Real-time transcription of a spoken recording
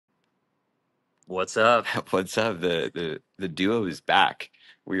What's up? What's up? The duo is back.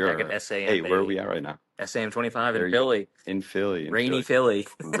 We Back at are. SAM, Hey, where are baby. we at right now? SAM 25 in There you Philly. in Philly, in Rainy Philly,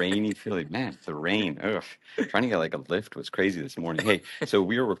 Philly. rainy Philly. Man, the rain. Ugh. Trying to get like a lift was crazy this morning. Hey, so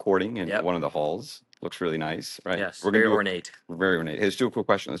we are recording in Yep. one of the halls. Looks really nice, right? Yes. We're gonna Very do ornate. a very ornate. Hey, let's do a quick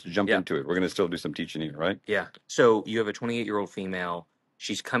question. Let's jump Yeah. into it. We're gonna still do some teaching here, right? Yeah. So you have a 28-year-old female.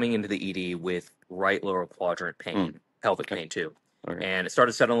 She's coming into the ED with right lower quadrant Mm, pain, pelvic okay. pain too. Okay. And it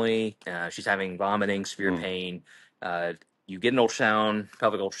started suddenly. She's having vomiting, severe Mm, pain. Uh, you get an ultrasound,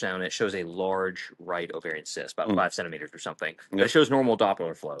 pelvic ultrasound, and it shows a large right ovarian cyst, about mm. 5 centimeters or something. But it Yep. shows normal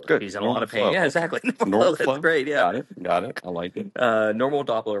Doppler flow. Good. She's in a lot Normal of pain. flow. Yeah, Okay. exactly. Normal flow. Normal That's flow. great. Yeah. Got it. Got it. I like it. Normal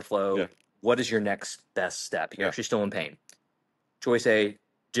Doppler flow. Yeah. What is your next best step here? Yeah. She's still in pain. Choice A,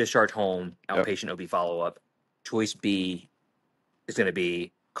 discharge home, Yep. outpatient OB follow up. Choice B is going to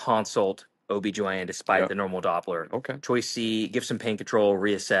be consult OB-GYN despite Yep. the normal Doppler. Okay. Choice C, give some pain control,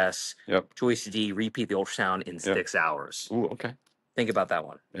 reassess. Yep. Choice D, repeat the ultrasound in Yep. 6 hours. Ooh. Okay. Think about that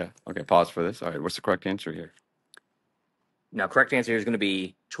one. Yeah. Okay. Pause for this. All right. What's the correct answer here? Now, correct answer is going to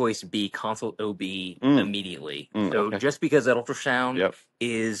be choice B, consult OB Mm, immediately. mm, So okay. just because that ultrasound Yep.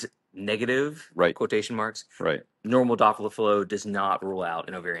 is negative, Right. quotation marks, Right. normal Doppler flow does not rule out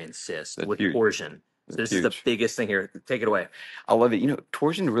an ovarian cyst That's with huge. torsion. So That's this is the huge. biggest thing here. Take it away. I love it.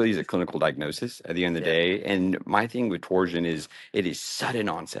 Torsion really is a clinical diagnosis at the end of the Yeah. day. And my thing with torsion is it is sudden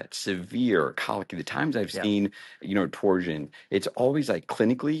onset, severe, colicky. The times I've Yeah. seen, torsion, it's always like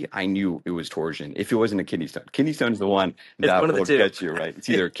clinically, I knew it was torsion. If it wasn't a kidney stone, kidney stone is the one It's that one of the will two. get you, right? It's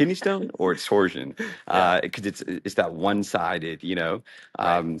either a kidney stone or it's torsion. Yeah. Because it's that one-sided.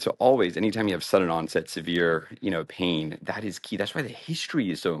 Right. So always, anytime you have sudden onset, severe, pain, that is key. That's why the history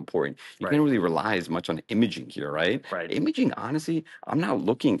is so important. You Right. can't really rely as much on imaging here, right? Right. Imaging, honestly, I'm not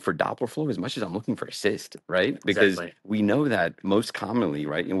looking for Doppler flow as much as I'm looking for a cyst, right? Because Exactly. we know that most commonly,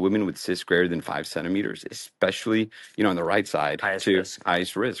 right, in women with cysts greater than 5 centimeters, especially, on the right side Highest to risk.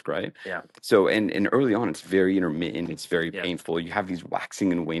 highest risk, right? Yeah. So, and early on, it's very intermittent, it's very Yeah. painful. You have these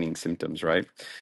waxing and waning symptoms, right?